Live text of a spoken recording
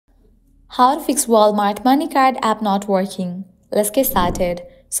How to fix Walmart MoneyCard app not working. Let's get started.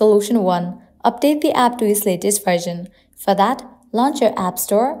 Solution 1. Update the app to its latest version. For that, launch your App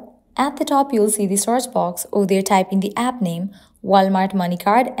Store. At the top, you'll see the search box. Over there, type in the app name, Walmart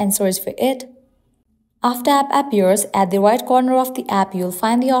MoneyCard, and search for it. After app appears, at the right corner of the app, you'll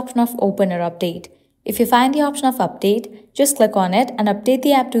find the option of Open or Update. If you find the option of Update, just click on it and update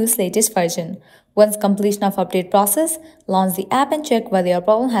the app to its latest version. Once completion of update process, launch the app and check whether your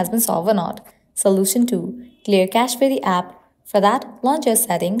problem has been solved or not. Solution 2. Clear cache for the app. For that, launch your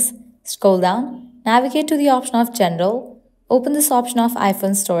settings, scroll down, navigate to the option of General, open this option of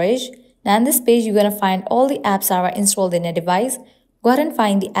iPhone storage. Now in this page, you're going to find all the apps that are installed in your device. Go ahead and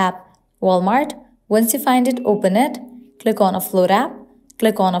find the app Walmart. Once you find it, open it, click on Offload app,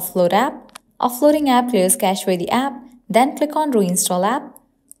 click on Offload app. Offloading app clears cache for the app, then click on Reinstall app.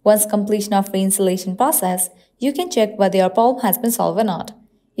 Once completion of reinstallation process, you can check whether your problem has been solved or not.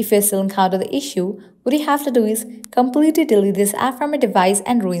 If you still encounter the issue, what you have to do is completely delete this app from your device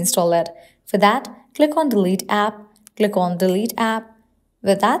and reinstall it. For that, click on Delete app, click on Delete app.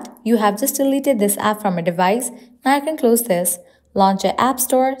 With that, you have just deleted this app from your device. Now you can close this. Launch your App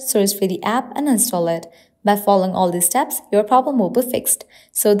Store, search for the app and install it. By following all these steps, your problem will be fixed.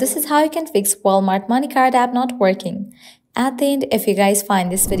 So this is how you can fix Walmart MoneyCard app not working. At the end, if you guys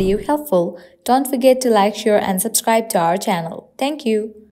find this video helpful, don't forget to like, share and subscribe to our channel. Thank you.